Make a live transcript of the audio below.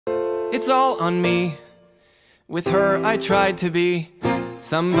It's all on me. With her I tried to be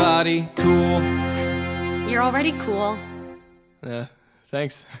somebody cool. You're already cool.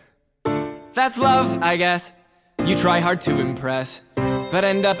 Thanks. That's love, I guess. You try hard to impress, but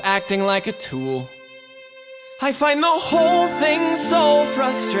end up acting like a tool. I find the whole thing so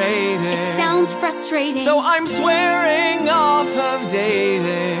frustrating. It sounds frustrating. So I'm swearing off of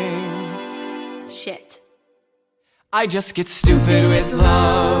dating. Shit. I just get stupid with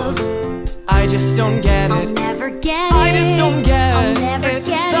love. I just don't get it. I'll never get it. I just don't get I'll never it.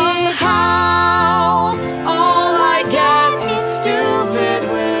 get it. Somehow, all I get is stupid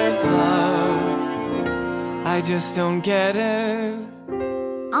with love. I just don't get it.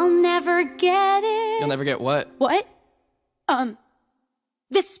 I'll never get it. You'll never get what? What?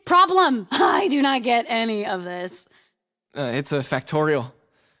 This problem. I do not get any of this. It's a factorial.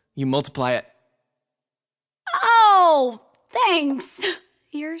 You multiply it. Oh, thanks.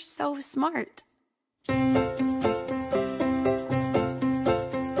 You're so smart.